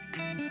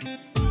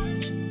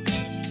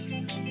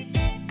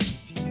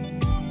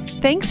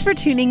Thanks for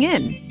tuning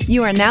in.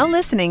 You are now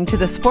listening to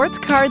the Sports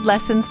Card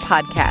Lessons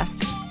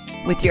Podcast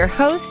with your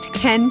host,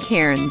 Ken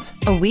Cairns,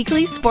 a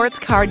weekly sports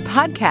card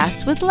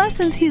podcast with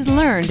lessons he's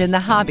learned in the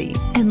hobby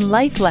and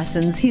life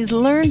lessons he's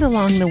learned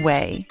along the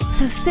way.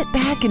 So sit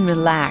back and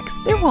relax.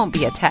 There won't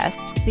be a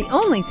test. The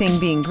only thing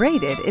being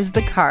graded is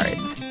the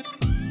cards.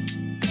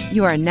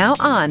 You are now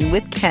on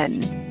with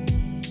Ken.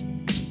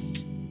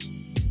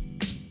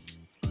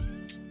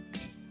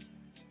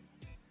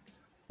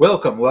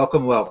 Welcome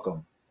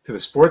to the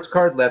Sports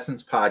Card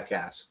Lessons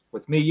Podcast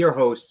with me, your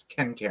host,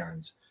 Ken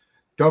Cairns.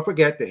 Don't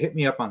forget to hit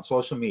me up on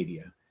social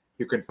media.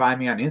 You can find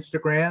me on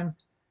Instagram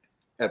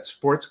at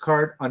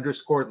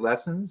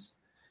sportscard_lessons.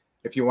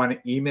 If you want to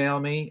email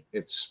me,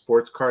 it's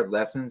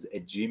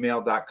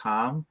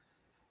sportscardlessons@gmail.com.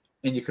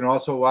 And you can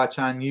also watch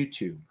on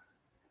YouTube.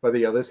 Whether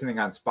you're listening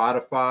on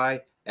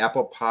Spotify,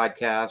 Apple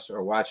Podcasts,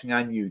 or watching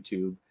on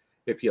YouTube,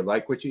 if you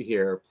like what you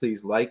hear,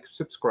 please like,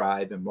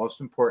 subscribe, and most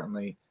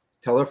importantly,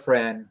 tell a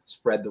friend,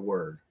 spread the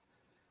word.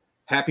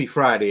 Happy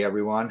Friday,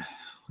 everyone.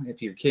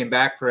 If you came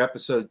back for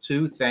episode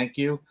 2, thank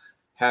you.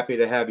 Happy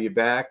to have you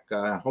back.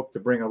 I hope to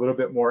bring a little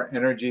bit more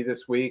energy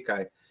this week.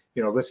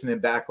 Listening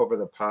back over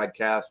the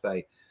podcast,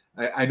 I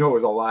know it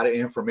was a lot of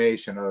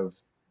information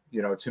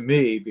to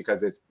me,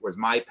 because it was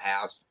my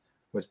past,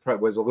 was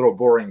a little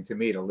boring to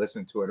me to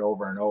listen to it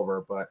over and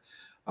over, but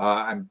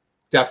I'm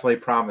definitely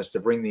promised to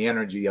bring the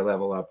energy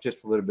level up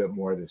just a little bit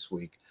more this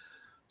week.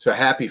 So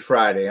happy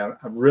Friday.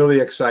 I'm really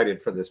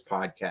excited for this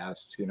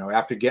podcast.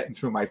 After getting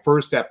through my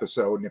first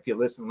episode, and if you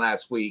listened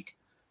last week,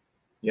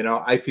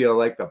 I feel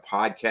like the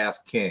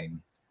podcast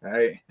king,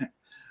 right?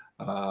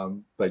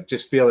 But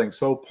just feeling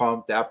so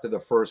pumped after the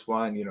first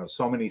one,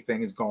 so many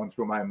things going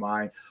through my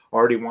mind,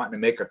 already wanting to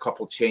make a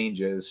couple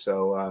changes.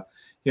 So, I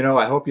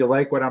hope you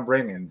like what I'm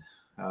bringing.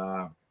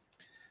 We're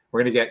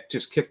going to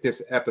kick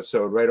this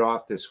episode right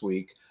off this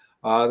week.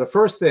 The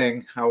first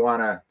thing I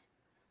want to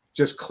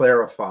just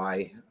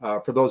clarify,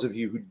 for those of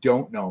you who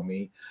don't know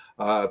me,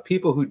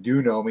 people who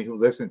do know me, who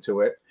listen to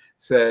it,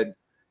 said,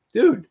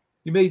 dude,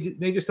 you made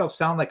yourself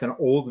sound like an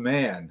old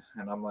man.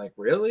 And I'm like,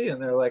 really?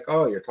 And they're like,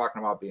 oh, you're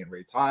talking about being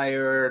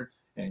retired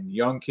and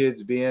young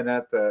kids being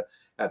at the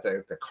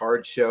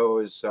card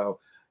shows. So,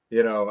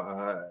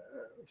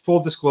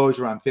 full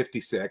disclosure, I'm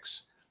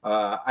 56.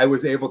 I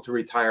was able to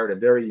retire at a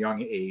very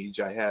young age.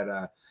 I had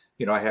a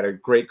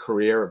great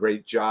career, a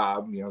great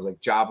job. It was like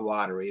job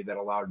lottery that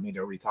allowed me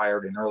to retire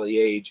at an early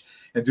age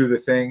and do the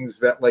things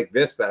that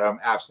I'm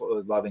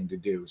absolutely loving to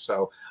do.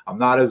 So I'm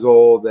not as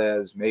old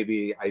as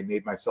maybe I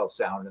made myself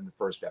sound in the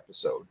first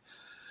episode.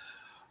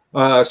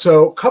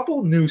 So a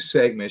couple new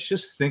segments,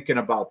 just thinking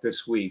about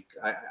this week.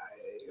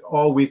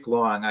 All week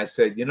long, I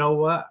said, you know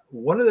what?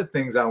 One of the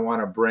things I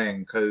want to bring,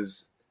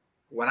 because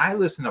when I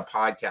listen to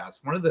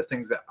podcasts, one of the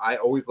things that I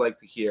always like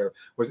to hear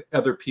was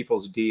other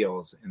people's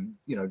deals and,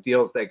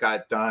 deals they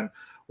got done,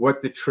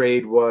 what the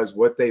trade was,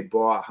 what they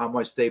bought, how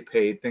much they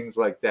paid, things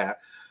like that.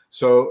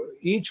 So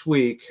each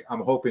week I'm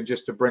hoping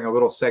just to bring a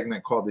little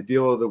segment called the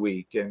Deal of the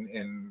Week.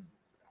 And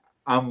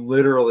I'm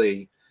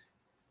literally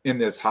in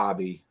this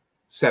hobby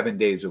 7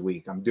 days a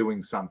week. I'm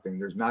doing something.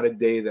 There's not a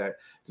day that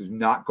does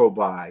not go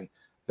by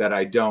that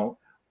I don't.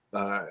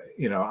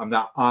 I'm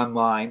not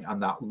online. I'm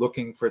not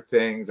looking for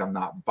things. I'm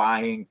not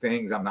buying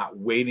things. I'm not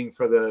waiting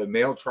for the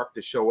mail truck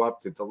to show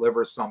up to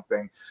deliver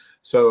something.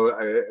 So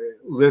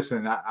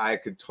listen, I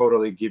could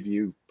totally give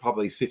you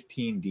probably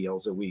 15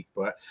 deals a week,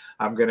 but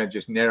I'm going to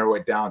just narrow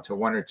it down to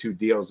 1 or 2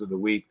 deals of the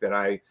week that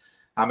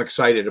I'm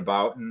excited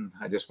about. And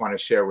I just want to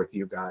share with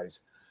you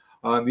guys.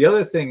 The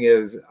other thing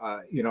is,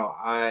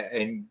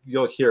 and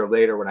you'll hear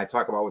later when I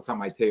talk about what's on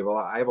my table,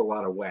 I have a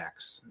lot of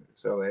wax.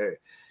 So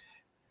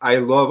I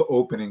love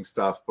opening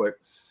stuff, but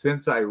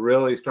since I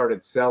really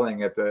started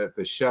selling at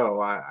the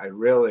show, I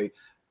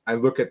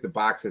look at the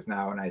boxes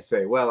now and I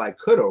say, well, I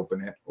could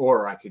open it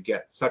or I could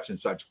get such and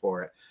such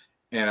for it.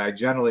 And I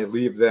generally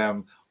leave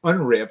them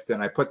unripped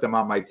and I put them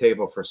on my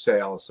table for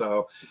sale.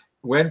 So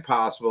when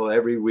possible,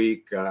 every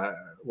week,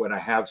 when I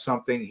have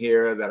something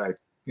here that I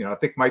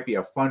think might be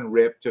a fun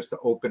rip just to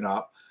open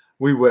up,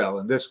 we will.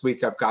 And this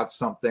week I've got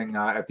something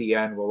at the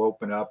end we'll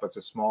open up. It's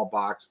a small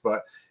box,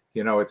 but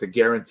it's a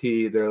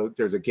guarantee.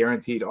 There's a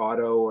guaranteed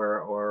auto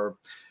or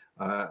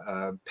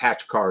a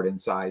patch card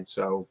inside.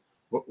 So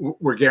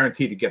we're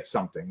guaranteed to get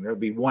something. There'll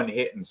be one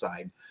hit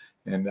inside.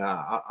 And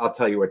I'll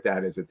tell you what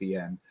that is at the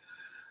end.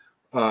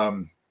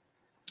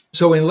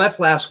 So when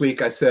left last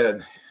week, I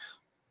said,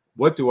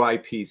 what do I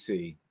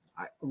PC?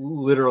 I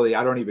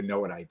don't even know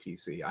what I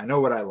PC. I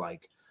know what I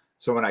like.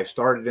 So when I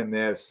started in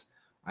this,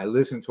 I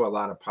listened to a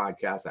lot of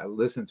podcasts. I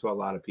listened to a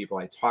lot of people.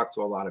 I talked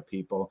to a lot of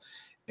people.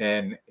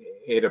 And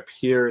it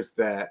appears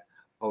that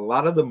a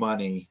lot of the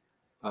money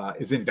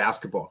is in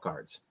basketball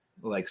cards.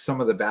 Like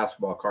some of the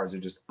basketball cards are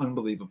just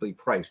unbelievably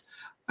priced.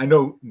 I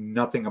know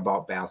nothing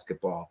about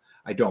basketball.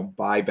 I don't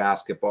buy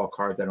basketball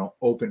cards. I don't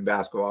open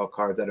basketball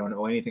cards. I don't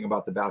know anything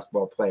about the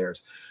basketball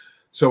players.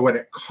 So when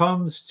it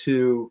comes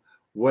to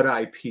what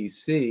I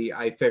PC,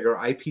 I figure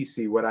I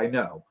PC what I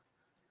know.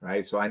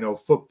 right? So I know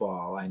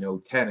football, I know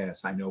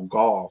tennis, I know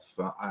golf.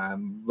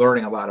 I'm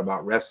learning a lot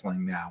about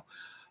wrestling now.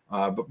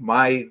 But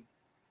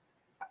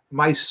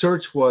my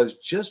search was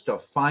just to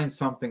find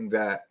something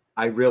that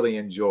I really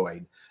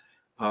enjoyed.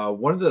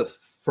 One of the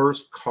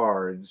first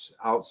cards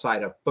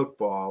outside of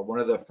football, one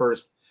of the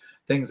first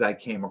things I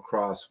came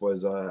across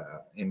was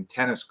in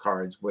tennis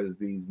cards was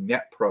these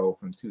Net Pro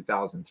from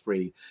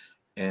 2003.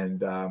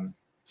 And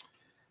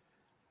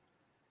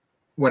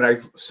when I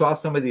saw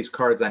some of these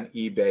cards on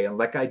eBay, and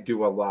like I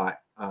do a lot,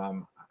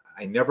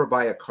 I never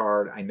buy a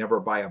card, I never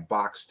buy a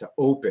box to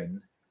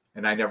open,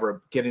 and I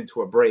never get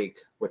into a break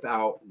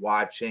without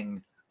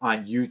watching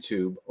on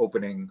YouTube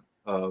opening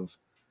of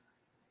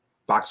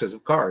boxes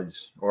of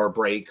cards or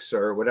breaks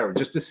or whatever,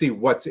 just to see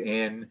what's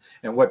in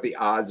and what the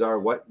odds are,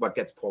 what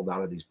gets pulled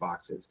out of these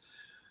boxes.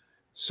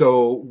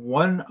 So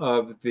one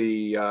of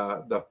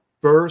the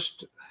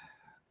first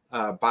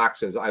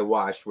boxes I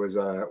watched was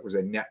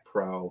a Net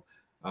Pro.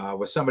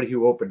 Was somebody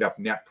who opened up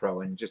Net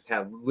Pro and just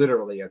had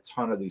literally a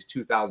ton of these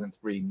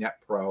 2003 Net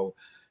Pro,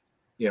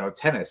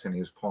 tennis, and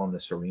he was pulling the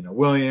Serena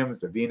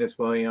Williams, the Venus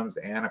Williams,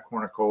 the Anna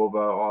Kournikova,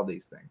 all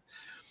these things.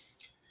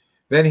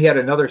 Then he had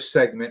another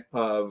segment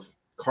of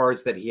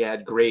cards that he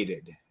had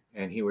graded,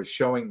 and he was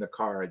showing the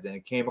cards, and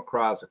it came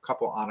across a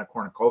couple Anna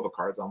Kournikova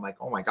cards. I'm like,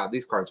 oh my God,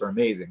 these cards are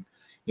amazing.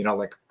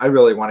 Like I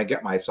really want to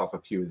get myself a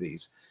few of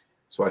these.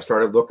 So I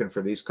started looking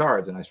for these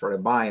cards and I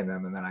started buying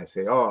them. And then I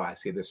say, oh, I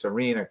see the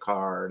Serena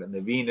card and the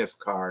Venus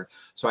card.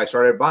 So I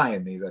started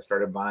buying these. I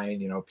started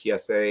buying,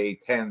 PSA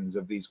 10s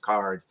of these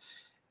cards.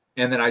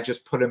 And then I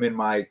just put them in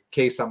my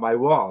case on my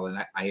wall,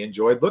 and I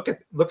enjoyed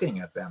looking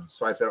at them.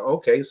 So I said,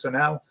 okay, so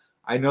now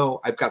I know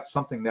I've got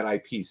something that I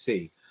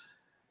PC.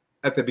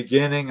 At the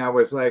beginning, I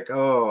was like,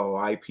 oh,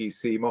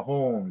 IPC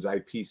Mahomes,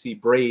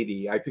 IPC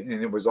Brady, and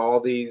it was all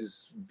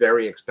these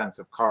very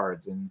expensive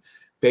cards. And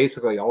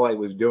basically all I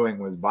was doing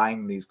was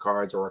buying these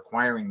cards or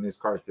acquiring these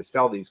cards to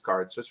sell these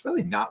cards. So it's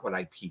really not what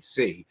I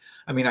PC.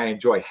 I mean, I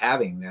enjoy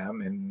having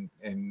them.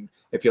 And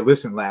if you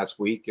listened last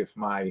week, if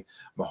my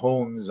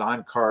Mahomes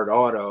on-card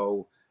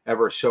auto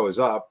ever shows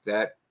up,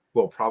 that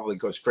will probably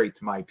go straight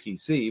to my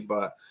PC.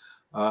 But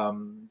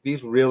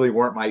these really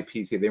weren't my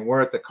PC. They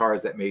weren't the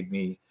cards that made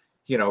me,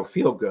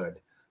 feel good.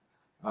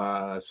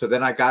 So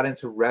then I got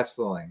into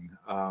wrestling.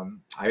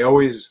 I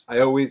always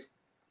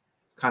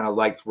kind of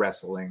liked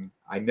wrestling.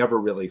 I never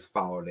really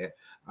followed it.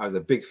 I was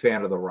a big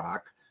fan of The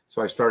Rock,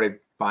 so I started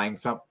buying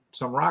some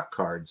Rock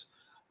cards,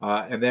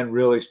 and then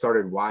really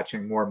started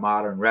watching more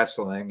modern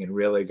wrestling and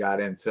really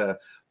got into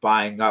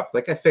buying up.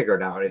 Like I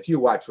figured out, if you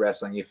watch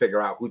wrestling, you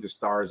figure out who the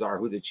stars are,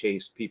 who the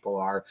chase people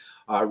are.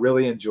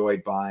 Really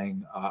enjoyed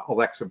buying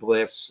Alexa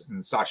Bliss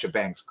and Sasha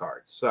Banks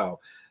cards. So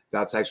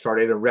that's how I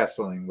started in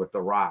wrestling with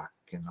The Rock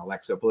and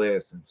Alexa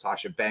Bliss and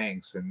Sasha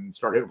Banks, and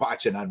started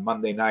watching on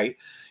Monday night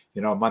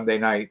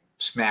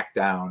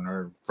SmackDown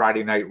or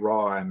Friday Night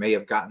Raw. I may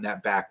have gotten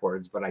that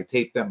backwards, but I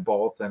tape them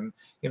both, and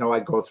I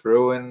go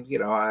through and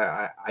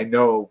I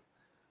know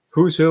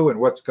who's who and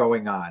what's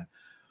going on.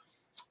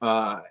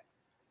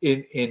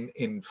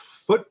 In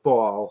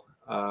football,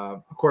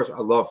 of course, I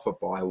love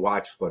football. I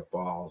watch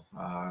football.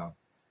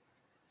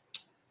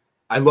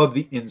 I love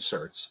the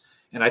inserts.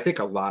 And I think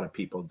a lot of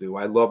people do.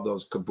 I love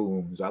those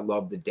kabooms. I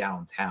love the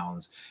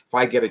downtowns. If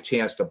I get a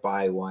chance to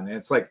buy one, and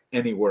it's like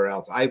anywhere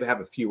else, I have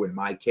a few in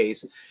my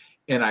case,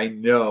 and I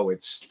know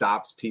it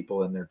stops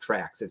people in their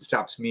tracks. It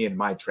stops me in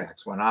my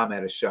tracks when I'm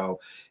at a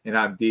show and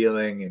I'm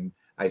dealing, and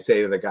I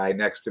say to the guy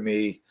next to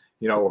me,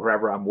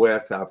 whoever I'm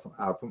with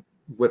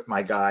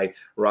my guy,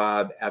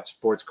 Rob at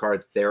Sports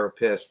Card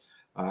Therapist,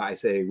 I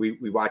say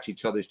we watch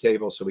each other's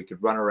tables so we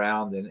could run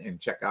around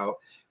and check out.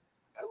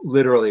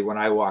 Literally, when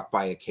I walk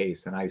by a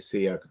case and I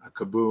see a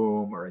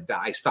kaboom or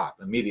I stop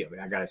immediately.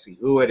 I got to see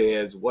who it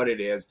is, what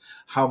it is,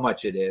 how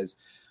much it is.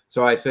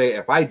 So I say,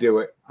 if I do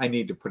it, I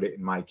need to put it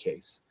in my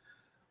case.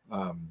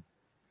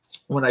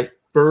 When I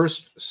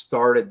first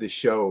started the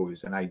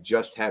shows and I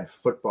just had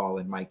football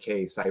in my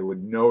case, I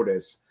would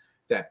notice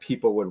that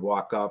people would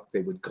walk up,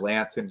 they would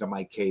glance into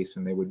my case,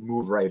 and they would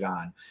move right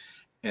on.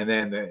 And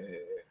then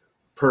the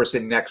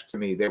person next to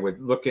me, they would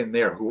look in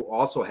there who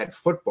also had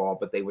football,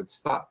 but they would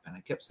stop. And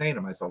I kept saying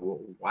to myself, well,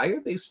 why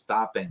are they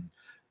stopping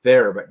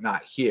there but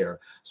not here?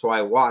 So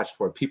I watched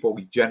where people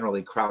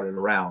generally crowded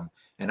around,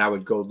 and I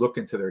would go look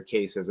into their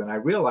cases, and I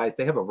realized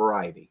they have a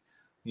variety.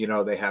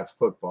 They have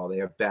football, they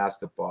have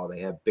basketball, they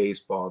have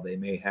baseball, they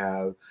may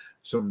have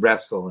some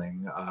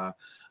wrestling.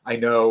 I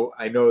know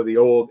the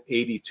old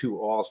 82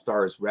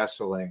 All-Stars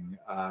wrestling,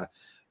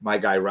 my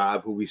guy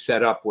Rob, who we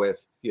set up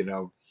with,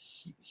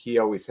 he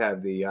always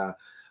had the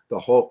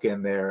Hulk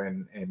in there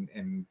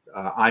and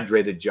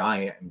Andre the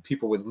Giant, and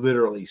people would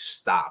literally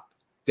stop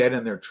dead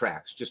in their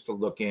tracks just to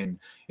look in.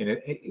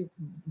 And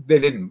they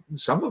didn't.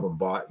 Some of them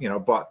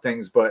bought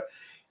things, but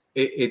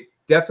it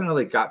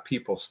definitely got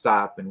people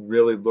stop and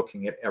really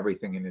looking at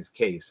everything in his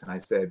case. And I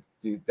said,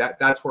 dude,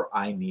 that's where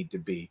I need to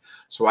be.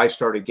 So I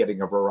started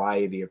getting a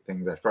variety of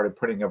things. I started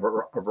putting a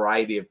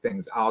variety of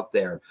things out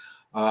there,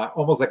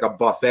 almost like a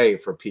buffet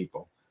for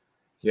people.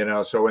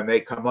 So when they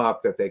come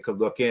up, that they could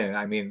look in.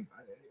 I mean,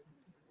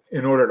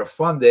 in order to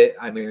fund it,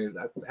 I mean,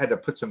 I had to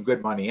put some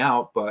good money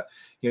out. But,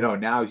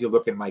 now if you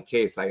look in my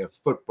case, I have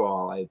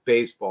football, I have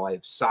baseball, I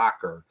have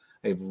soccer,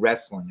 I have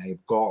wrestling, I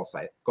have golf,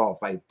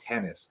 I have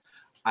tennis.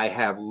 I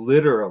have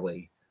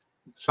literally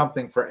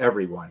something for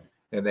everyone.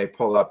 And they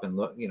pull up and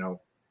look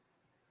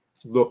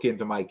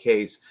into my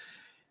case.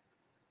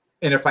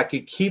 And if I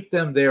could keep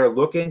them there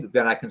looking,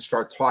 then I can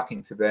start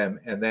talking to them.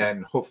 And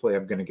then hopefully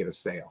I'm going to get a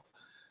sale.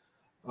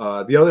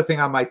 The other thing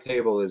on my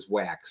table is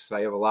wax.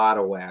 I have a lot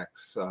of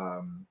wax.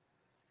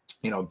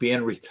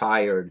 Being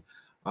retired,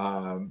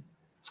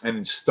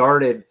 and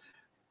started,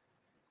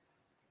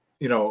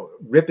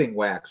 ripping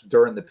wax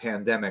during the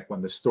pandemic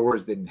when the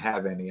stores didn't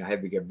have any. I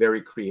had to get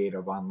very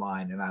creative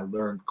online, and I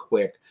learned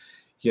quick.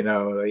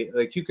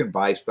 Like you can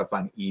buy stuff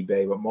on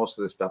eBay, but most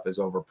of the stuff is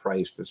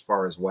overpriced as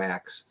far as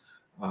wax.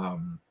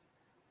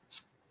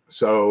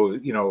 So,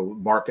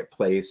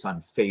 marketplace on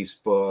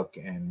Facebook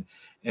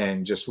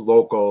and just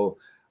local,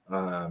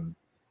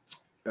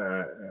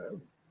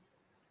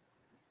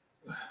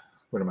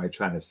 what am I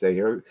trying to say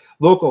here?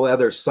 Local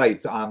other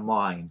sites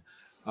online,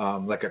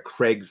 like a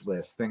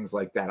Craigslist, things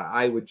like that.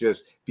 I would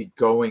just be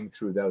going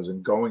through those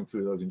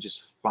and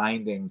just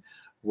finding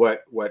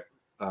what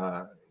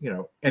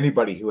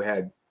anybody who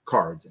had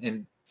cards.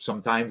 And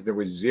sometimes there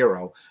was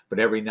zero, but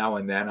every now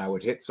and then I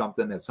would hit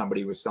something that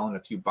somebody was selling a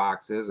few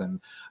boxes, and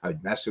I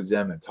would message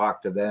them and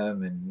talk to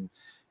them. And,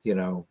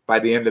 by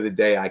the end of the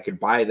day, I could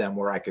buy them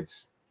where I could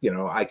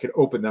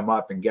open them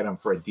up and get them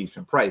for a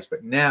decent price.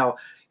 But now,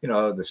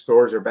 the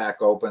stores are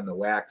back open, the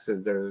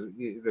waxes,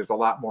 there's a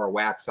lot more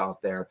wax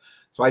out there.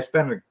 So I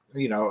spend,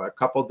 a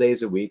couple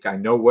days a week. I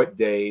know what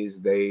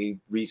days they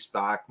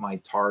restock my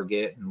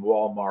Target and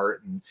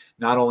Walmart, and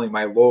not only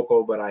my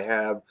local, but I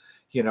have,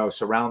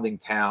 surrounding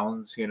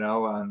towns,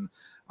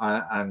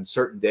 on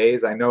certain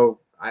days. I know,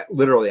 I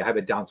have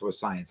it down to a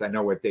science. I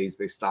know what days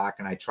they stock,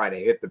 and I try to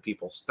hit the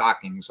people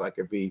stocking so I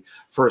could be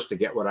first to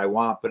get what I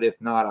want. But if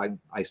not,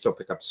 I still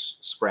pick up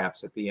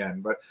scraps at the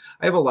end. But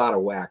I have a lot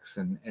of wax,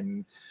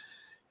 and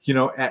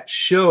at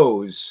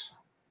shows,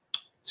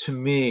 to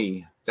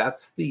me,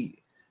 that's the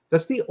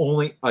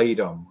only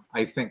item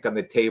I think on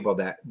the table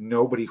that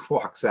nobody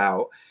walks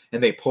out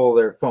and they pull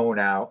their phone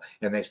out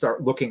and they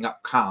start looking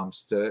up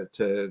comps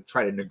to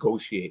try to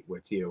negotiate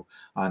with you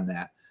on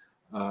that.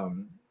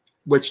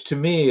 Which to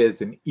me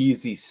is an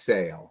easy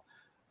sale.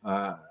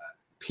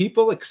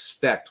 People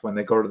expect when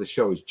they go to the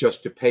shows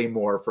just to pay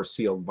more for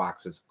sealed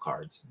boxes of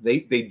cards.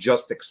 They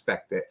just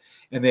expect it,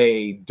 and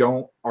they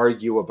don't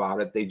argue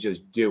about it. They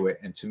just do it.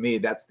 And to me,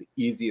 that's the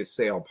easiest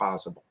sale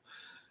possible.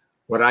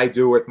 What I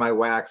do with my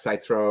wax, I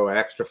throw an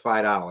extra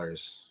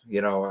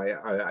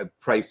 $5. I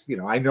price,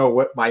 I know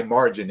what my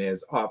margin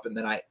is up, and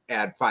then I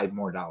add $5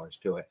 more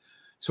to it.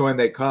 So when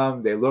they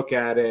come, they look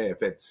at it.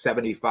 If it's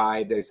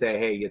 75, they say,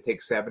 hey, you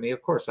take 70.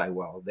 Of course I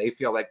will. They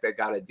feel like they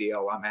got a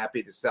deal. I'm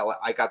happy to sell it.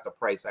 I got the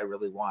price I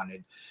really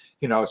wanted,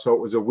 so it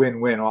was a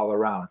win-win all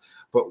around.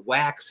 But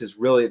wax is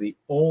really the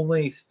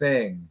only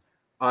thing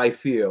I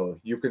feel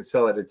you can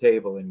sell at a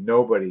table and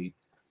nobody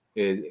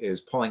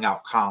is pulling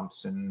out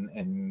comps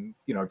and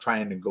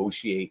trying to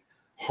negotiate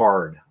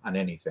hard on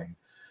anything.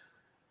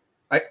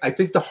 I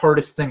think the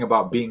hardest thing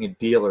about being a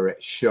dealer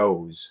at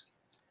shows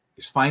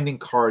is finding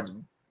cards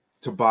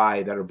to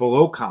buy that are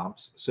below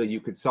comps so you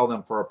could sell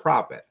them for a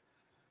profit.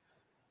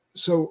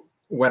 So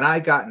when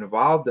I got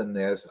involved in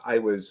this, I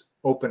was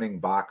opening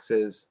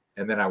boxes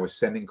and then I was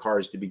sending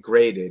cards to be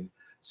graded.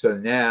 So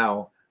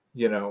now,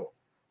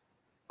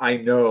 I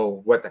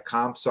know what the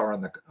comps are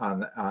on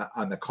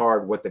the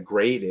card, what the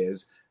grade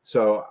is.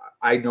 So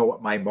I know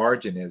what my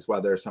margin is,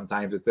 whether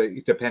sometimes it's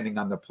depending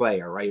on the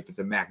player, right? If it's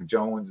a Mac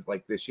Jones,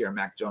 like this year,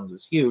 Mac Jones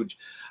was huge.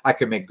 I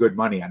could make good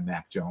money on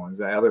Mac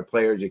Jones. Other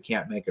players, you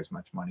can't make as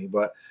much money,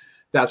 but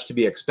that's to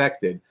be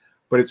expected.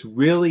 But it's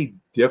really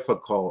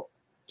difficult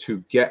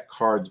to get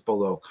cards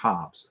below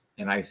comps.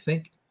 And I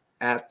think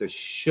at the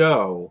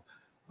show,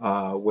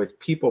 with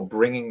people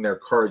bringing their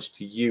cards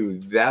to you,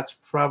 that's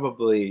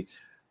probably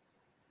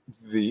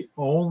the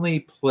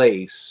only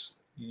place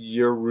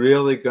you're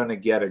really going to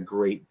get a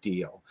great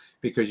deal,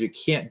 because you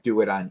can't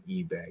do it on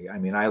eBay. I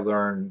mean, I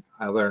learned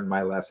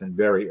my lesson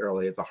very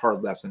early. It's a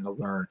hard lesson to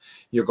learn.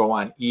 You go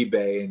on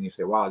eBay and you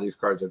say, wow, these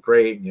cards are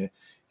great. And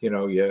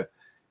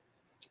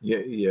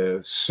you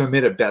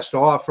submit a best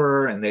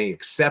offer and they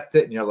accept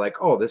it. And you're like,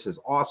 oh, this is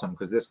awesome,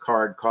 because this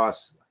card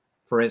costs,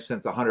 for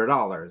instance,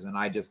 $100. And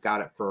I just got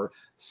it for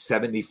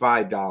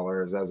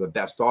 $75 as a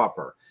best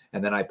offer.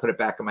 And then I put it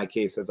back in my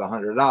case as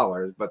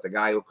 $100. But the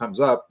guy who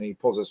comes up and he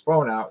pulls his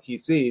phone out, he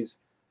sees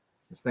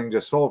this thing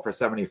just sold for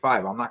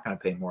 $75. I'm not going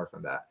to pay more for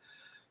that.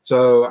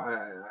 So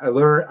I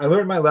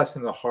learned my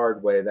lesson the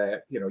hard way,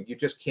 that you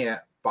just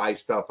can't buy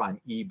stuff on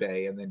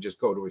eBay and then just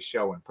go to a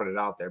show and put it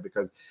out there,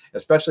 because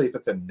especially if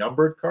it's a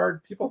numbered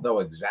card, people know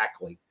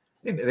exactly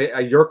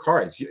your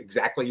card is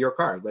exactly your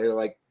card. They're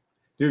like,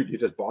 dude, you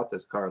just bought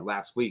this card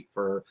last week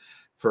for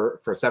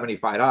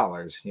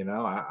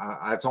 $75.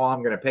 That's all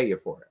I'm going to pay you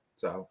for it.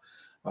 So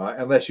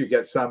unless you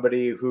get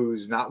somebody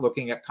who's not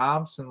looking at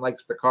comps and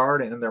likes the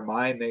card, and in their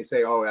mind they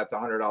say, oh, that's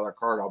 $100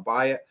 card, I'll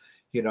buy it.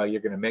 you're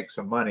going to make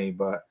some money,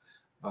 but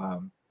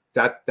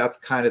that's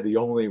kind of the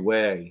only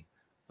way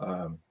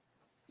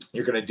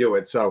you're going to do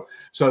it. So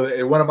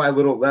one of my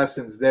little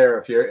lessons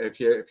there, if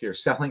you're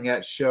selling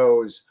at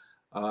shows,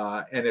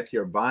 and if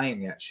you're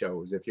buying at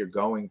shows, if you're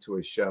going to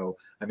a show,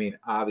 I mean,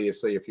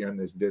 obviously, if you're in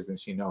this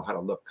business, you know how to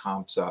look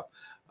comps up,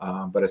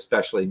 but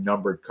especially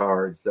numbered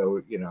cards,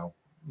 though,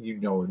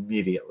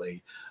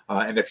 immediately.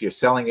 And if you're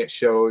selling at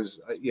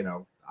shows,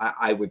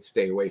 I would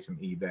stay away from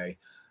eBay.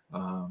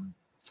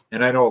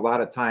 And I know a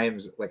lot of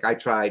times, like I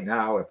try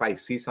now, if I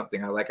see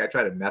something I like, I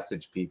try to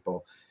message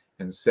people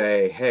and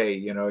say, hey,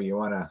 you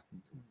want to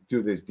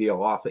do this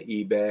deal off of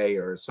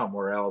eBay or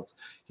somewhere else,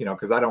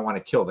 because I don't want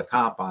to kill the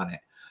comp on it.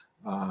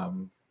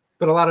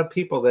 But a lot of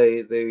people,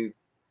 they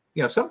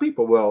some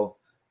people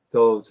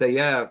they'll say,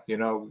 yeah,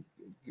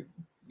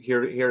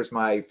 here's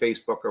my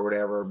Facebook or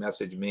whatever,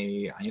 message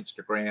me,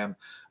 Instagram,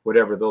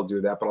 whatever, they'll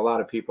do that. But a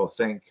lot of people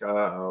think,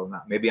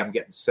 maybe I'm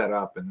getting set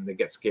up, and they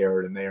get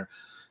scared and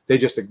they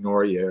just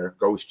ignore you or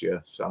ghost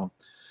you. So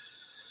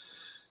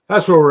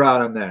that's where we're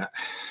at on that.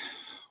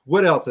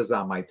 What else is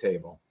on my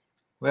table?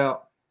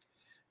 Well,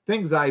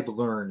 things I've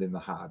learned in the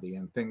hobby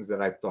and things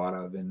that I've thought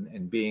of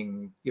and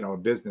being, a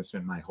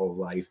businessman my whole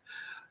life.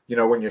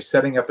 When you're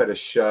setting up at a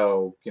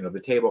show, the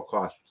table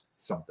costs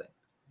something,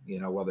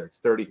 whether it's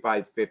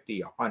 $35,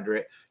 $50,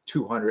 $100,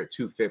 $200,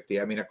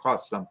 $250. I mean, it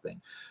costs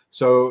something.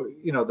 So,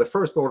 the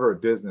first order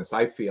of business,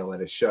 I feel,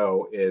 at a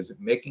show is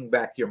making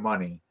back your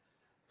money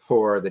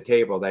for the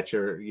table that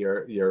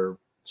you're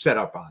set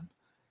up on,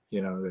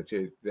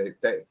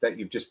 that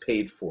you've just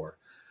paid for.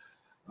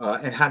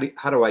 And how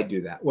do I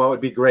do that? Well,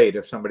 it'd be great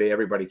if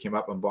everybody came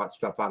up and bought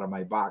stuff out of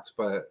my box,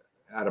 but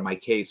out of my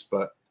case,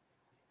 but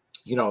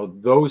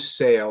those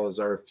sales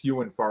are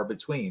few and far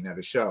between at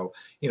a show,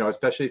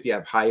 especially if you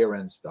have higher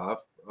end stuff.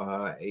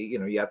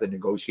 You have to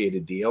negotiate a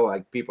deal.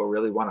 Like, people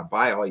really want to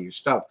buy all your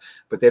stuff,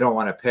 but they don't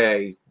want to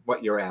pay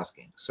what you're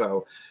asking.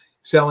 So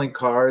selling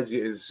cards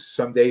is,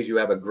 some days you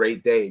have a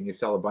great day and you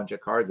sell a bunch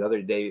of cards,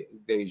 other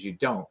days you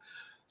don't.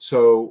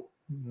 So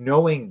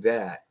knowing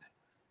that,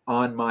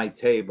 on my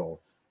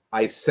table,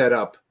 I set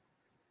up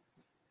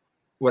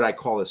what I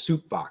call a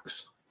soup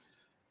box.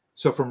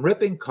 So from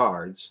ripping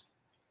cards,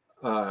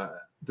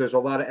 there's a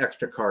lot of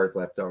extra cards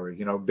left over,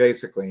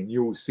 basically, and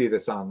you will see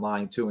this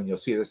online too, and you'll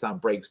see this on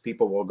breaks.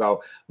 People will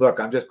go, look,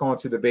 I'm just going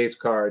through the base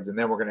cards, and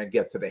then we're going to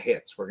get to the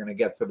hits. We're going to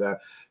get to the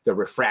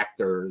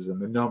refractors and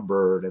the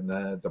numbered and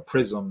the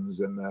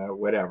prisms and the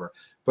whatever.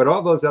 But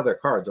all those other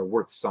cards are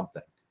worth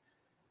something.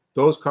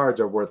 Those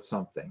cards are worth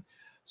something.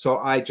 So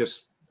I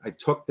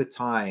took the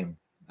time.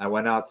 I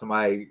went out to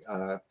my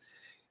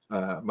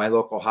my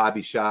local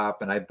hobby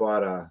shop, and I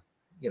bought a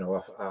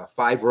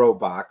 5-row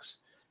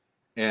box,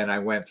 and I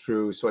went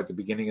through. So at the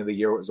beginning of the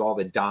year, it was all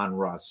the Don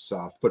Russ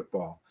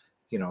football.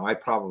 I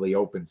probably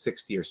opened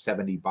 60 or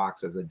 70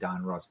 boxes of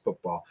Don Russ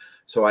football.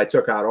 So I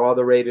took out all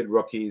the rated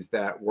rookies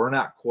that were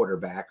not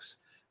quarterbacks,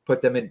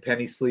 put them in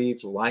penny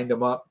sleeves, lined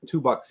them up,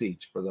 $2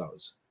 each for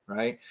those,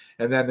 right?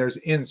 And then there's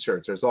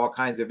inserts. There's all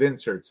kinds of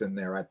inserts in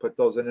there. I put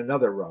those in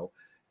another row,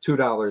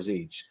 $2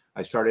 each.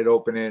 I started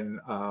opening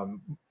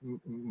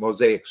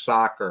Mosaic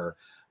Soccer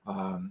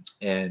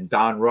and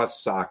Don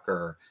Russ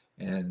Soccer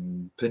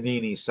and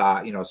Panini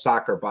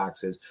soccer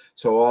boxes.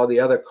 So all the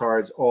other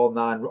cards, all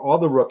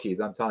the rookies,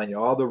 I'm telling you,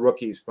 all the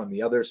rookies from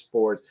the other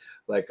sports,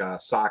 like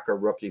soccer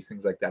rookies,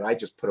 things like that, I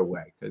just put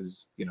away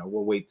because,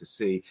 we'll wait to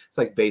see. It's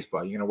like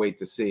baseball. You're going to wait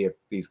to see if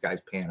these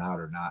guys pan out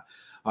or not.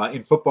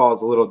 In football,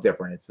 it's a little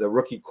different. It's the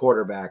rookie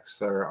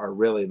quarterbacks are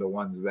really the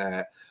ones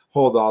that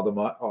hold all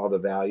the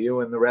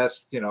value, and the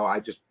rest, I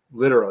just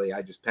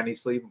penny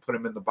sleeve and put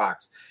them in the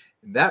box.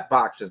 And that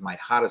box is my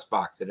hottest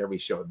box at every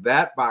show.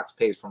 That box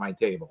pays for my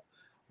table.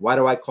 Why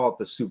do I call it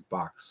the soup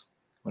box?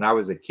 When I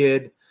was a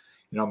kid,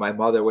 my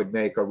mother would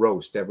make a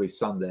roast every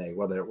Sunday,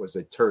 whether it was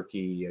a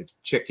turkey, a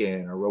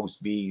chicken, a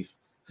roast beef,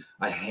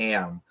 a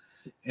ham,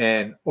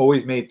 and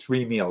always made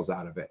 3 meals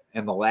out of it.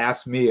 And the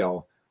last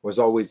meal was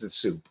always the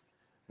soup,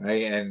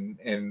 right?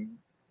 And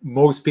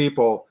most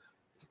people,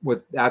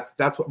 that's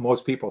what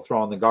most people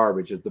throw in the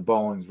garbage, is the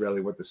bones, really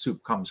what the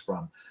soup comes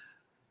from.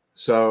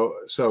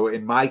 So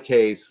in my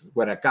case,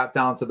 when it got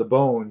down to the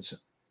bones,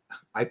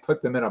 I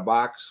put them in a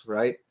box,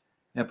 right,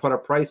 and put a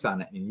price on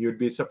it, and you'd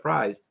be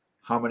surprised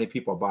how many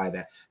people buy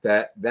that.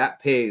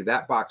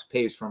 That box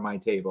pays for my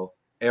table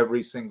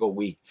every single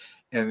week.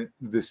 And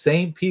the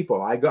same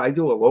people, I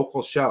do a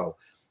local show,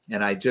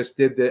 and I just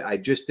did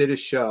a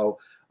show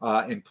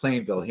in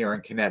Plainville here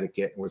in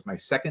Connecticut. It was my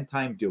second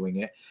time doing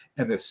it.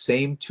 And the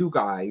same 2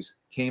 guys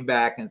came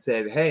back and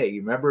said, hey,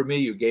 you remember me?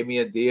 You gave me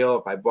a deal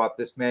if I bought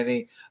this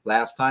many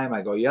last time.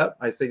 I go, yep.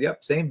 I said,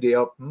 yep, same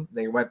deal.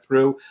 They went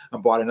through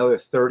and bought another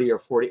 30 or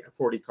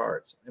 40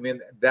 cards. I mean,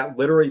 that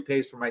literally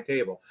pays for my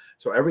table.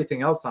 So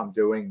everything else I'm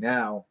doing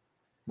now,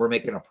 we're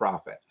making a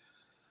profit.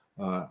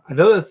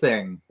 Another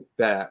thing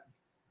that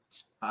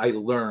I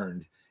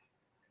learned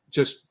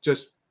just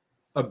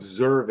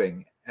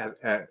observing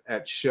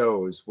at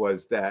shows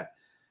was that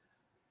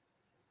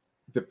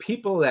the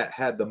people that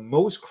had the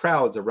most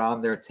crowds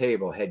around their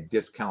table had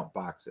discount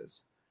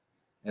boxes.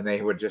 and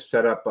they would just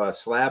set up a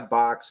slab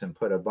box and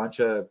put a bunch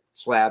of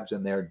slabs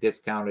in there,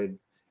 discounted,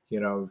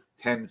 $10,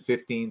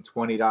 $15,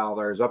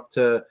 $20, up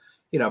to,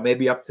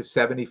 maybe up to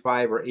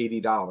 $75 or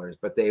 $80,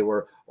 but they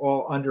were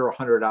all under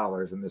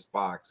 $100 in this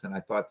box. And I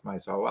thought to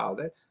myself, wow,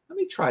 let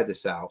me try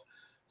this out.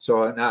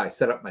 So now I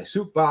set up my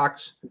soup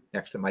box.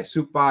 Next to my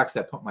soup box,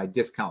 I put my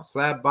discount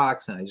slab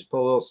box, and I just put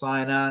a little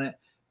sign on it,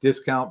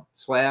 discount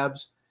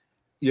slabs.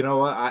 You know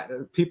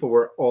what? People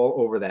were all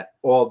over that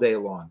all day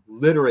long,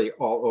 literally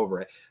all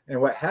over it.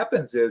 And what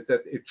happens is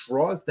that it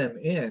draws them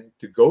in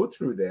to go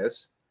through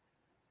this,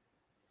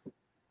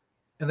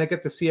 and they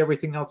get to see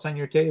everything else on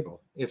your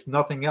table. If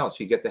nothing else,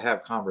 you get to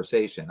have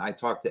conversation. I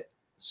talked to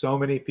so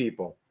many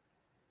people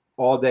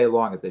all day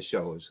long at the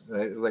shows,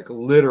 like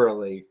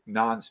literally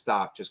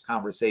nonstop, just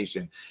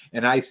conversation.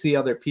 And I see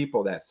other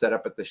people that set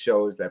up at the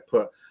shows that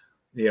put,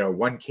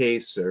 one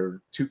case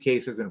or two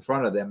cases in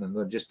front of them, and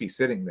they'll just be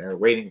sitting there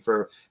waiting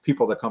for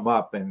people to come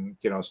up and,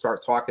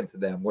 start talking to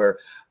them, where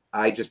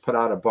I just put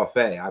out a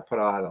buffet. I put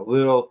out a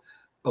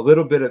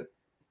little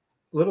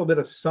bit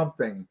of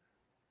something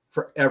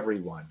for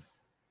everyone,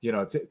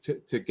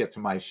 to get to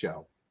my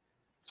show.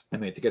 I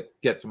mean, to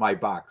get to my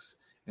box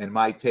and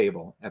my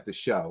table at the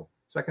show,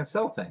 so I can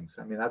sell things.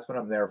 I mean, that's what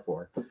I'm there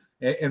for.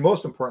 And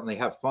most importantly,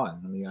 have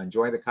fun. I mean, I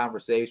enjoy the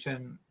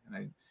conversation,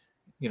 and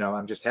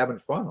I'm just having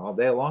fun all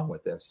day long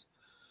with this.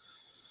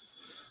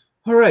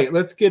 All right,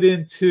 let's get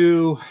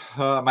into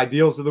my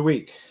deals of the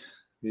week.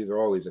 These are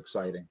always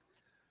exciting.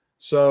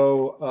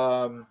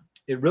 So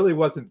it really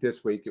wasn't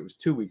this week. It was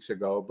 2 weeks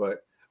ago,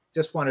 but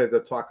just wanted to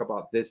talk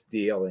about this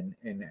deal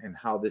and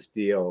how this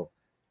deal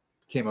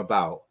came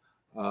about.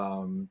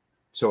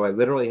 So I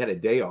literally had a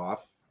day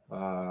off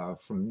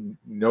from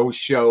no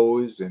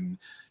shows and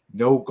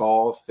no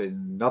golf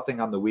and nothing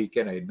on the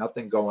weekend. I had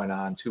nothing going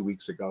on 2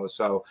 weeks ago.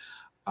 So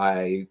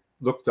I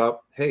looked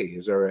up, hey,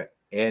 is there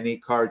any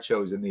card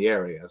shows in the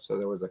area? So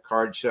there was a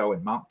card show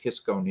in Mount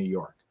Kisco, New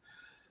York.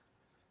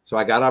 So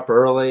I got up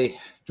early,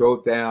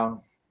 drove down,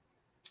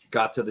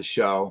 got to the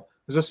show.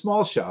 It was a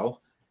small show.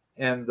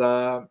 And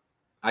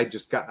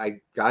I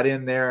got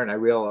in there, and I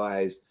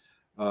realized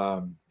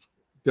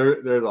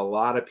there's a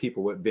lot of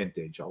people with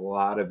a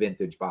lot of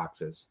vintage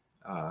boxes,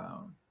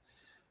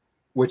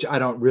 which I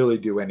don't really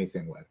do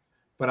anything with,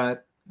 but I'm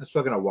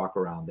still going to walk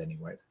around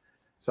anyway.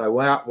 So I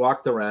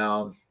walked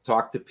around,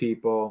 talked to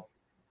people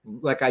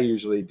like I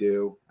usually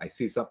do. I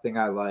see something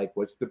I like.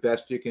 What's the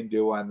best you can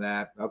do on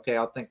that? Okay,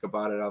 I'll think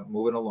about it. I'm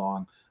moving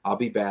along. I'll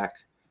be back.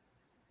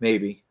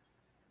 Maybe.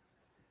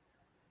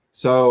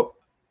 So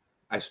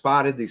I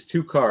spotted these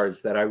two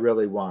cards that I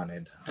really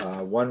wanted.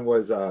 One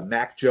was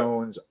Mac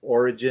Jones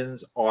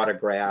Origins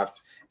autographed,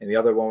 and the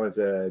other one was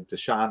a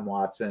Deshaun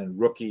Watson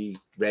rookie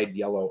red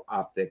yellow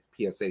optic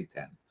PSA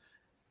 10.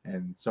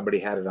 And somebody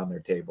had it on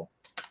their table.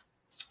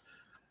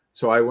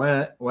 So I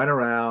went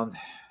around.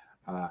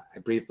 I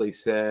briefly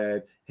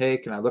said, hey,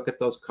 can I look at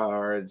those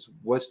cards?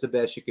 What's the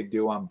best you could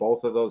do on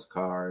both of those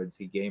cards?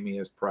 He gave me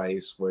his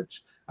price,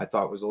 which I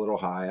thought was a little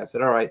high. I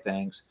said, all right,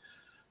 thanks.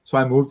 So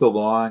I moved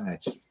along. I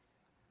just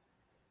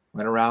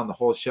went around the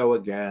whole show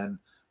again,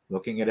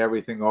 looking at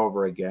everything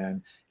over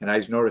again. And I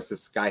just noticed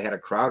this guy had a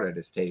crowd at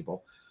his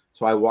table.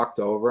 So I walked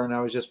over, and I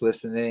was just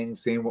listening,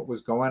 seeing what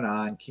was going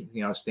on,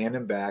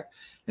 standing back.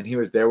 And he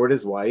was there with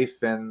his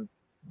wife, and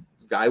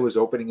this guy was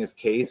opening his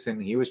case, and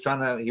he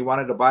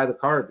wanted to buy the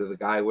cards that the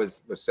guy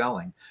was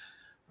selling.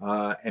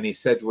 And he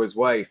said to his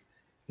wife,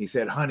 he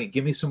said, honey,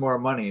 give me some more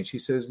money. And she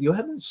says, you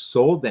haven't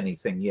sold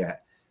anything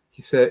yet.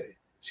 She said,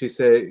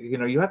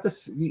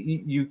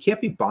 you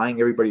can't be buying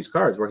everybody's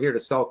cards. We're here to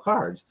sell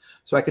cards.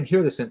 So I can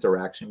hear this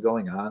interaction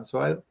going on. So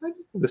I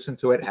listened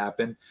to it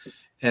happen.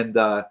 And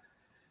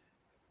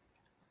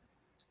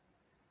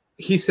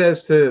he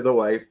says to the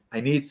wife,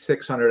 I need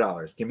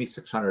 $600. Give me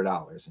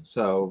 $600. And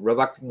so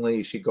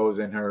reluctantly, she goes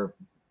in her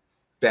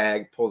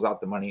bag, pulls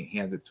out the money,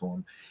 hands it to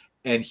him.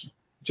 And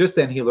just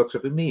then he looks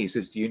up at me. He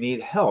says, do you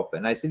need help?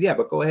 And I said, yeah,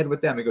 but go ahead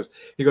with them. He goes,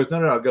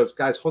 no. He goes,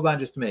 guys, hold on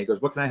just a minute. He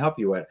goes, what can I help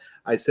you with?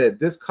 I said,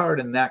 this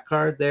card and that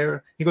card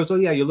there. He goes, oh,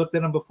 yeah, you looked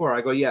at them before.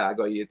 I go, yeah. I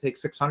go, you take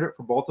 $600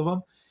 for both of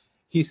them?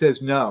 He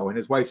says, no. And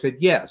his wife said,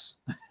 yes.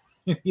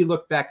 He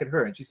looked back at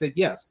her, and she said,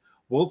 yes,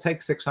 we'll take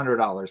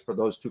 $600 for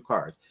those two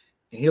cards.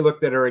 And he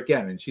looked at her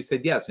again, and she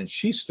said, yes. And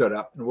she stood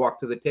up and walked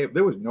to the table.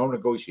 There was no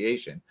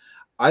negotiation.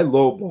 I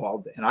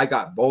lowballed, and I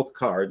got both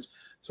cards.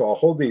 So I'll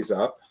hold these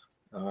up.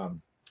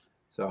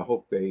 So I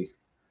hope you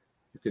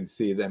can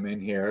see them in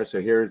here. So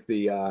here's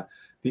the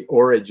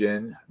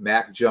Origin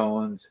Mac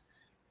Jones.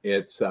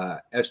 It's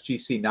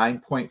SGC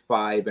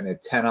 9.5 and a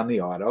 10 on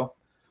the auto.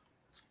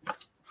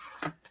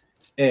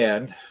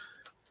 And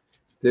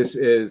this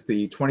is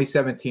the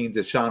 2017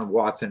 Deshaun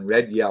Watson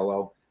red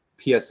yellow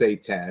PSA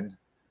 10.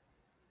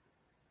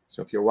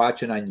 So if you're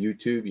watching on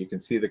YouTube, you can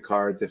see the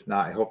cards. If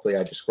not, hopefully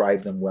I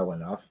described them well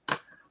enough.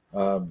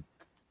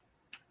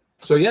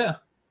 So yeah,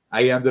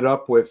 I ended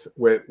up with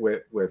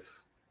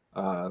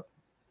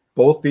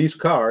both these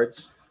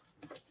cards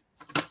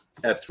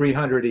at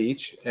 $300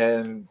 each,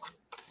 and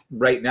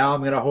right now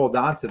I'm going to hold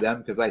on to them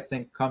because I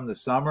think come the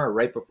summer,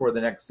 right before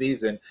the next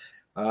season,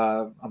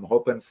 I'm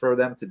hoping for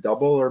them to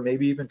double or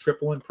maybe even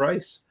triple in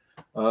price.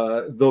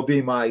 They'll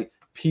be my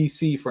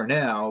PC for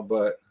now,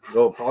 but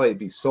they'll probably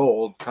be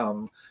sold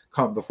come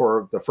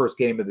before the first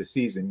game of the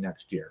season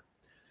next year.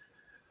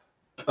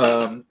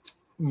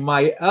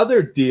 My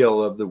other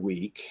deal of the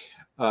week.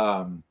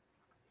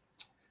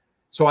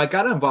 So I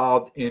got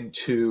involved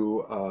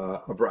into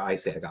I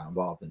say I got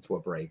involved into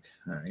a break.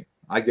 All right.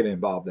 I get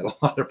involved in a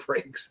lot of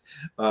breaks.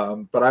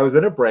 But I was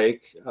in a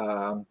break.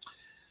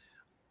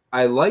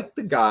 I like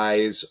the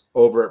guys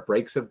over at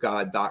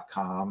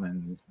breaksofgod.com,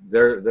 and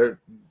they're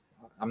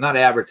I'm not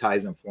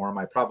advertising for them.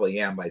 I probably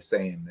am by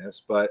saying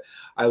this, but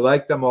I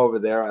like them over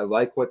there. I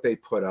like what they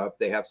put up.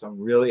 They have some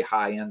really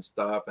high-end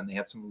stuff, and they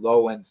have some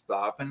low-end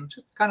stuff, and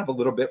just kind of a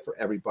little bit for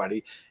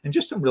everybody, and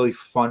just some really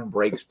fun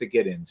breaks to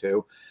get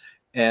into.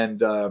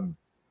 And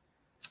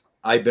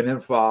I've been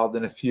involved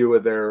in a few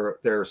of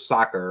their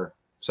soccer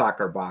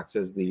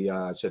boxes, the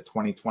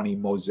 2020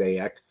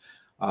 Mosaic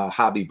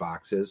hobby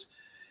boxes.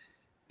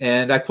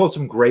 And I pulled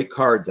some great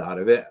cards out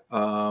of it.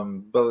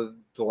 But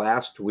the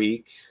last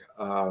week,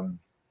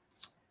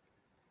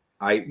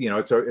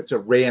 it's a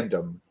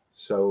random.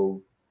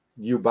 So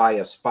you buy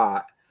a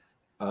spot,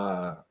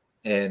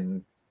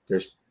 and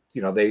there's,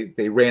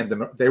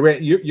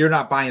 you're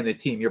not buying the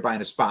team, you're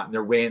buying a spot, and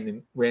they're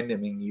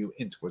randoming you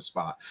into a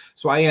spot.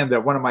 So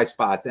one of my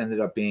spots ended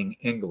up being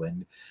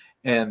England,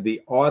 and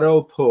the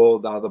auto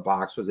pulled out of the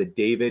box was a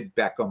David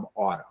Beckham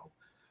auto,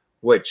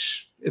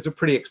 which is a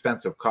pretty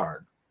expensive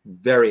card.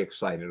 Very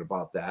excited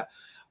about that.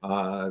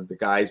 The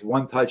guys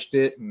one-touched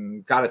it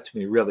and got it to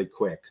me really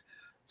quick.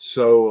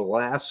 So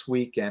last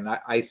weekend,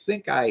 I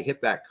think I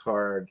hit that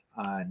card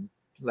on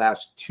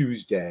last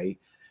Tuesday,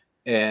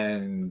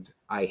 and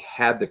I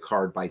had the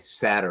card by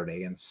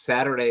Saturday. And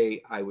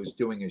Saturday, I was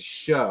doing a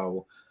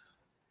show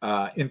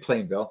in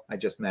Plainville. I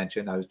just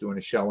mentioned I was doing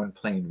a show in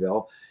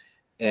Plainville,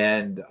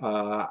 and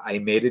I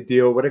made a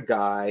deal with a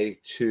guy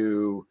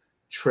to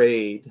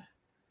trade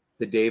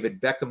the David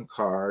Beckham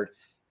card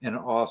and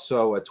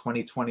also a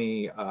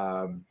 2020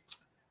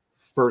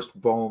 first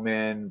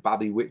Bowman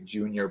Bobby Witt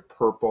Jr.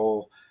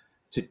 purple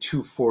to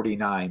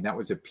 249. That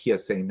was a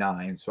PSA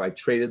 9. So I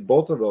traded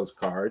both of those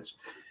cards,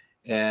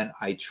 and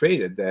I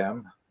traded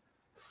them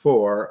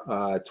for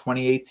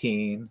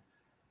 2018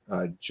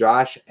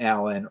 Josh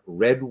Allen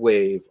Red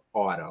Wave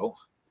auto.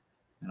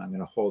 And I'm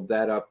going to hold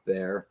that up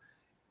there.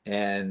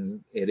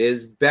 And it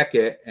is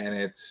Beckett, and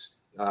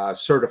it's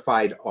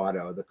certified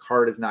auto. The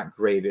card is not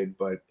graded,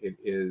 but it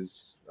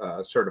is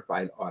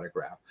certified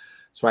autograph.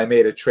 So I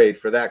made a trade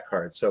for that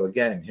card. So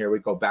again, here we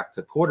go back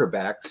to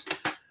quarterbacks.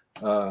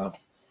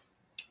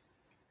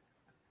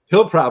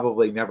 He'll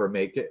probably never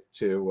make it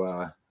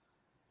to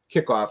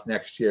kickoff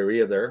next year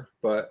either,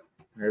 but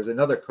there's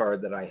another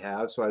card that I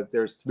have. So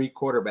there's 3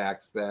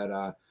 quarterbacks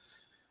that,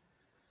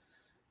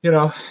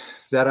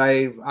 that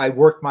I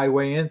worked my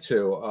way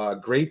into.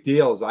 Great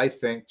deals, I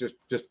think, just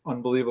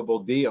unbelievable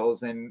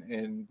deals,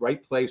 and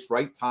right place,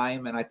 right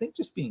time. And I think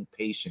just being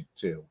patient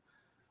too.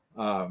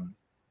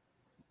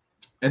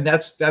 And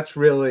that's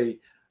really,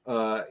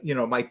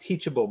 my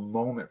teachable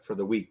moment for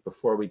the week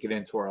before we get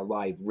into our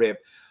live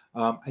rip.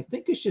 I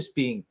think it's just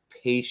being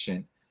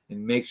patient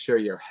and make sure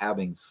you're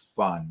having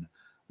fun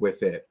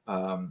with it.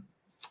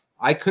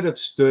 I could have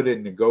stood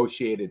and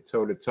negotiated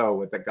toe-to-toe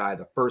with the guy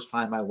the first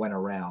time I went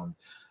around.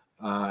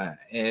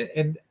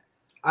 And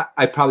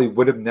I probably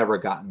would have never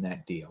gotten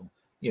that deal.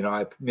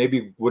 I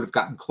maybe would have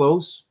gotten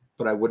close,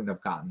 but I wouldn't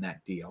have gotten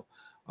that deal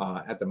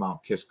at the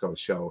Mount Kisco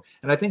show.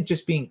 And I think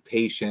just being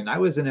patient, I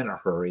wasn't in a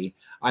hurry.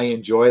 I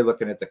enjoy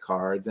looking at the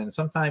cards. And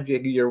sometimes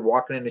you're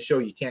walking in a show,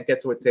 you can't get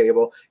to a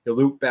table, you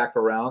loop back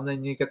around,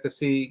 then you get to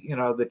see,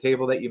 the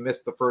table that you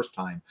missed the first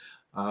time.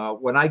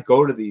 When I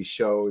go to these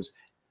shows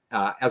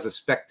as a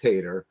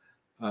spectator,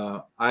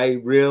 I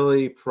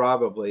really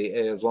probably,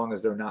 as long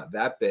as they're not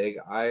that big,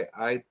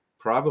 I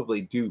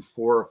probably do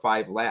 4 or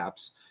 5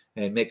 laps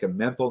and make a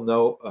mental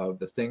note of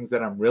the things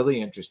that I'm really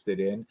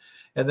interested in.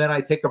 And then I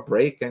take a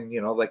break and,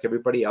 like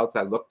everybody else,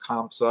 I look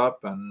comps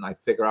up and I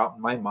figure out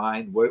in my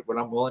mind what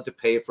I'm willing to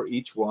pay for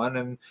each one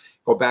and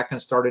go back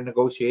and start a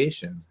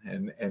negotiation.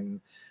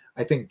 And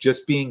I think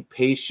just being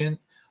patient,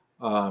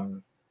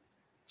 and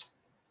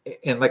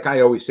like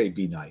I always say,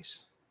 be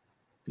nice.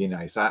 Be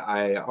nice.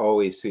 I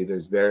always see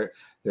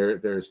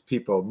there's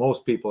people,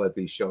 most people at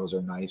these shows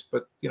are nice,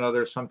 but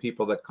there's some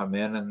people that come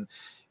in and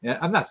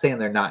I'm not saying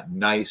they're not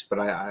nice, but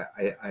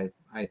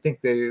I think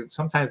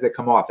sometimes they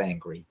come off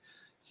angry.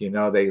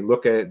 They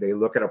look at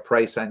a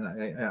price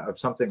of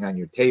something on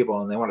your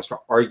table and they want to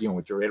start arguing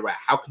with you. Right?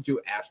 How could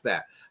you ask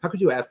that? How could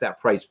you ask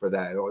that price for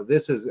that? Or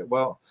this is,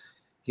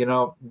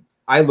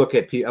 I look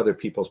at other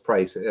people's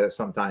price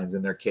sometimes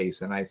in their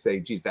case, and I say,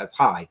 geez, that's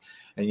high.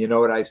 And you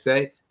know what I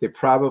say? They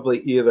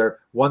probably either,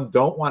 one,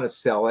 don't want to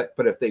sell it,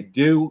 but if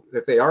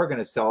they are going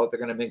to sell it, they're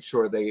going to make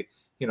sure they,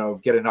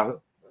 get enough,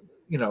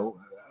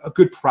 a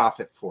good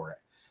profit for it.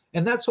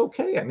 And that's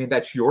okay. I mean,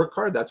 that's your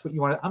card. That's what you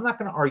want. I'm not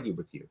going to argue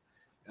with you.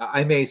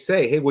 I may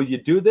say, hey, will you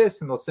do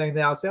this? And they'll say,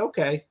 I'll say,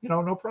 okay,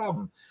 no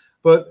problem.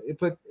 But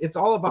it's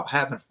all about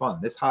having fun.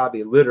 This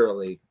hobby,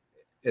 literally,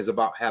 is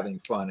about having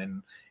fun.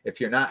 And if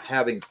you're not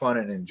having fun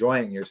and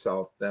enjoying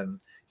yourself, then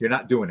you're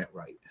not doing it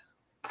right.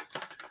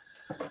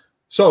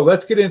 So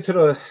let's get into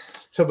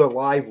the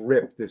live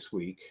rip this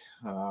week.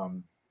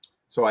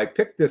 So I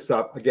picked this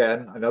up,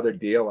 again, another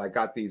deal. I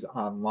got these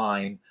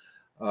online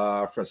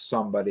for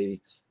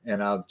somebody,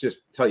 and I'll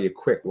just tell you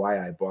quick why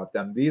I bought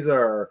them. These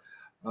are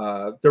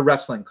the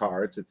wrestling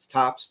cards. It's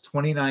Topps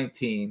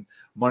 2019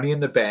 Money in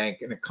the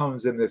Bank, and it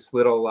comes in this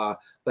little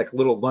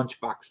little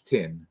lunchbox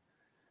tin.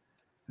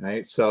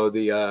 Right, so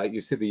the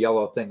you see the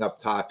yellow thing up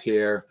top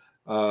here.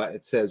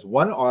 It says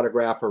 1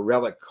 autograph or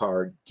relic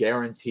card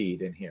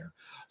guaranteed in here.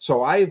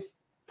 So I've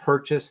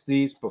purchased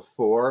these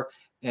before,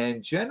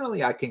 and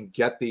generally I can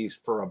get these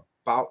for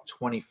about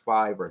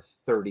 $25 or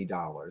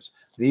 $30.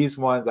 These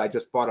ones, I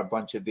just bought a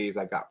bunch of these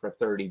I got for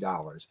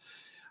 $30.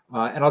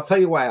 And I'll tell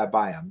you why I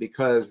buy them,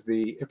 because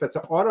if it's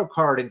an auto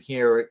card in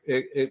here,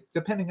 it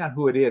depending on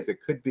who it is,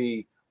 it could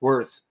be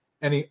worth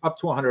up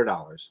to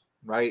 $100,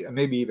 right? And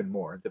maybe even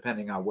more,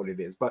 depending on what it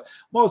is. But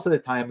most of the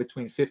time,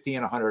 between $50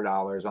 and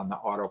 $100 on the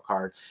auto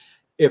card.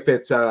 If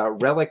it's a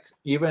relic,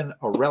 even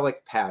a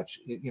relic patch,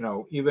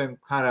 even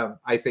kind of,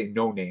 I say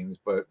no names,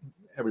 but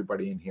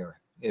everybody in here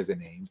is a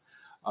name.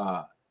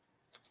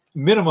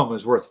 Minimum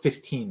is worth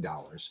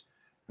 $15,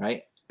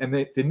 right? And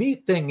the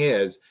neat thing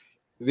is,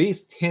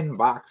 these tin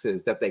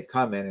boxes that they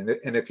come in,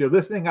 and if you're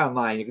listening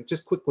online, you can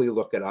just quickly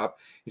look it up.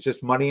 It's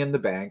just Money in the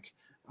Bank.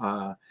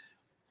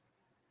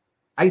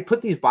 I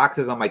put these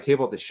boxes on my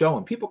table at the show,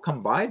 and people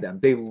come by them.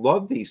 They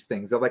love these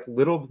things. They're like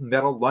little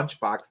metal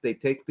lunchbox. They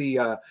take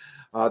the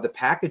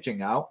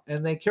packaging out,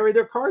 and they carry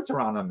their cards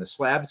around them. The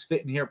slabs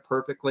fit in here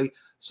perfectly.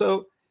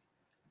 So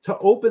to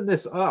open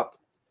this up,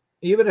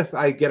 even if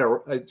I get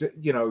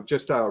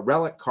just a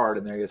relic card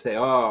in there, you say,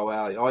 oh,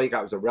 well, all you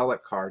got was a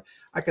relic card.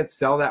 I could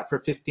sell that for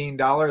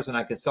 $15, and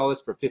I can sell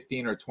this for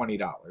 $15 or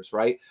 $20,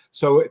 right?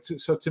 So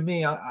to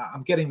me,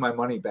 I'm getting my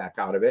money back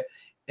out of it.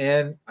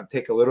 And I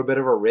take a little bit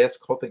of a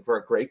risk, hoping for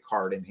a great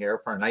card in here,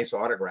 for a nice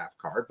autograph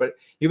card. But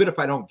even if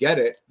I don't get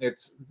it,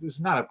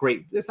 it's not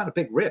a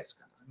big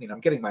risk. I mean,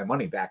 I'm getting my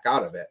money back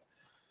out of it.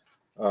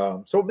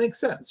 So it makes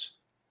sense.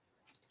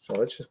 So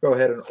let's just go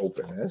ahead and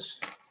open this.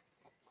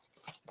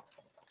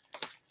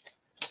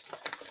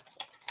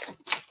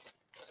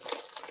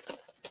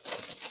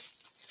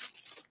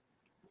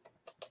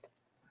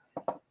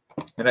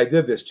 And I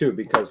did this too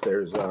because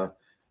there's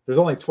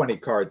only 20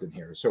 cards in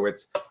here, so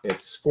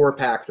it's 4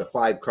 packs of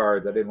 5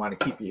 cards. I didn't want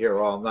to keep you here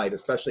all night,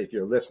 especially if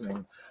you're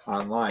listening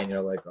online.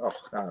 You're like, oh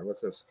God,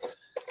 what's this?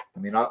 I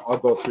mean, I'll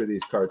go through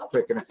these cards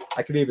quick, and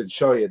I could even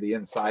show you the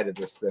inside of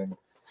this thing.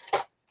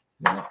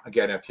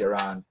 Again, if you're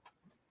on,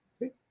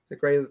 see,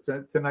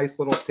 it's a nice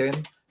little tin.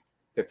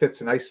 It fits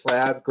a nice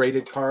slab.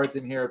 Graded cards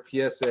in here,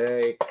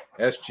 PSA,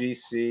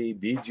 SGC,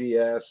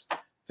 BGS,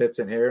 fits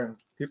in here, and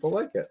people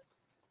like it.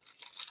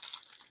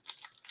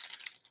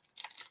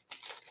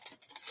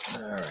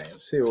 All right,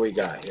 let's see what we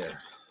got here.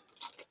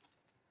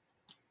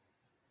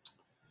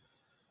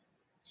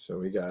 So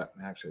we got,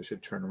 actually, I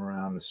should turn them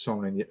around.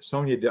 Sonya,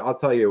 I'll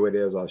tell you who it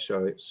is. I'll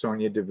show you.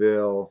 Sonya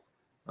Deville,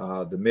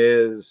 The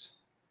Miz,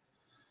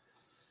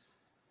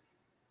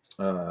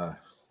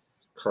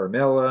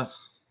 Carmella.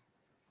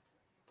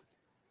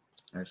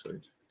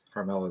 Actually,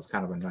 Carmella is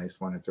kind of a nice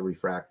one. It's a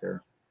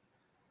refractor.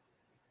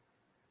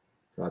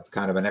 So that's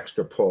kind of an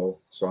extra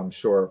pull. So I'm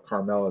sure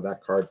Carmella,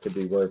 that card could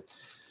be worth,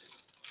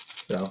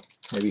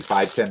 maybe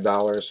 $5,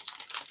 $10.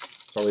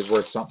 It's always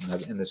worth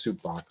something in the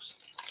soup box.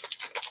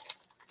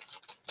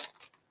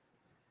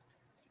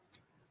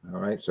 All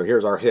right, so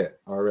here's our hit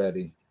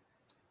already.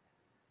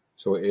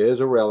 So it is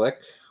a relic,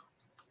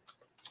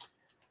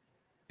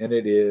 and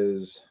it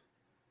is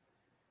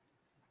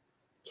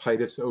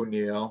Titus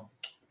O'Neil,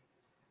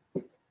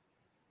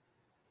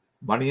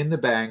 Money in the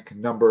Bank,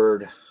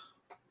 numbered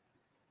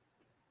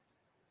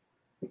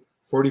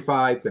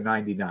 45 to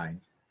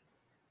 99.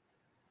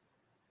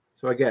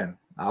 So again,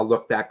 I'll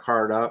look that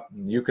card up.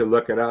 You can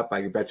look it up.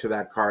 I bet you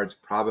that card's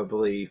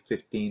probably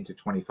 $15 to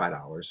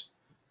 $25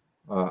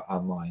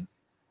 online.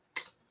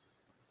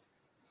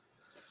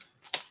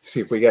 See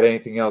if we got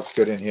anything else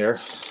good in here.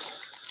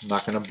 I'm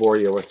not going to bore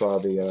you with all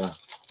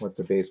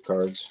the base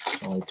cards.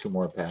 Only 2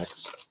 more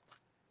packs.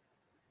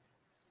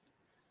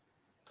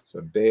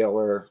 So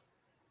Baylor,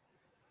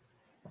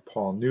 a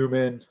Paul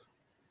Newman,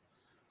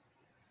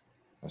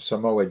 a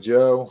Samoa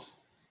Joe,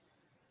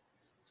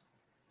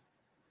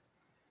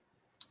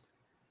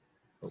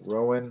 a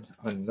Rowan,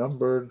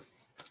 unnumbered,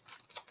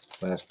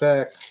 last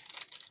pack.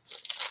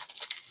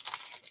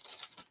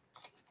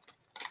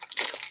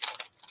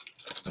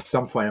 At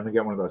some point, I'm gonna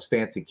get one of those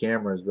fancy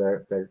cameras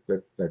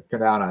that come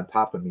down on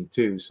top of me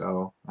too,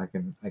 so I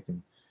can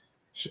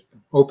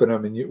open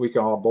them and we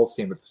can all both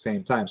see them at the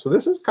same time. So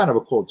this is kind of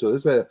a cool tool.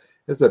 This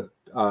is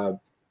a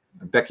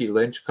Becky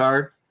Lynch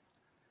card,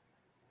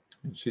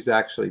 and she's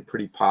actually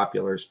pretty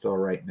popular still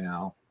right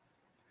now.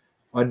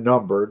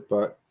 Unnumbered,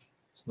 but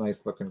it's a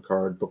nice looking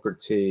card. Booker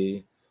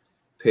T,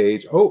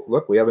 Paige. Oh,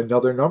 look, we have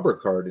another number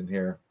card in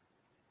here.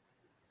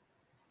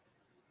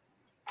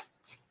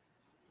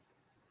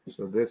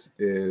 So this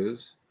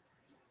is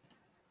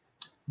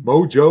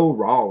Mojo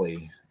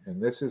Raleigh.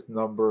 And this is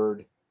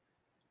number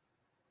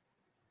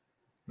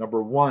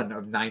 1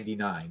 of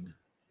 99.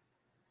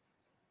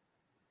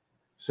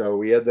 So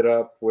we ended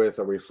up with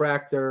a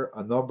refractor,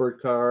 a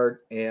numbered card,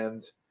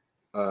 and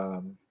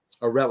a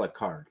relic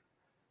card.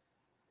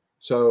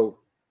 So,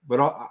 but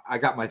I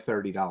got my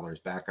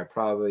 $30 back.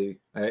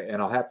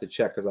 And I'll have to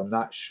check because I'm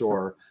not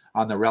sure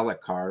on the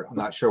relic card. I'm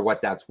not sure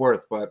what that's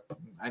worth, but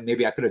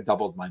maybe I could have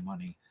doubled my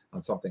money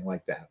on something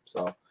like that.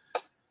 So,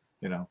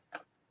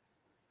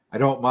 I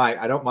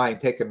don't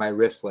mind taking my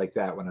risks like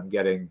that when I'm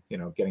getting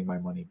my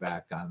money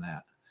back on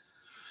that.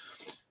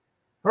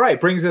 All right,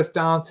 brings us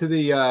down to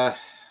the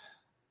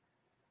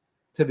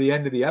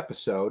end of the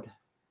episode.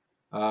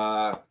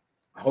 I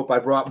hope I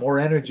brought more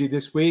energy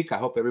this week. I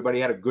hope everybody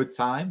had a good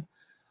time.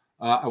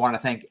 I want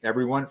to thank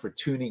everyone for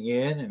tuning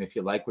in. And if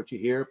you like what you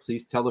hear,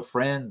 please tell a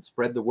friend,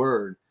 spread the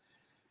word.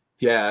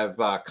 If you have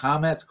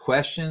comments,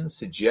 questions,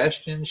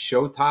 suggestions,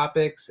 show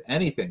topics,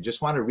 anything,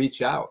 just want to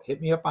reach out.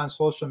 Hit me up on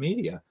social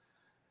media.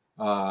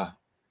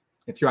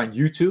 If you're on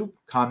YouTube,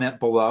 comment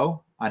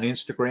below. On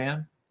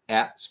Instagram,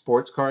 at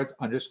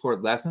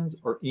sportscards_lessons,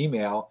 or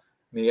email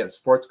me at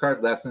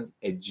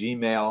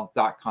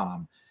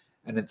sportscardlessons@gmail.com.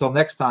 And until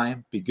next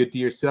time, be good to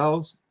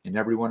yourselves and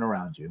everyone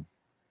around you.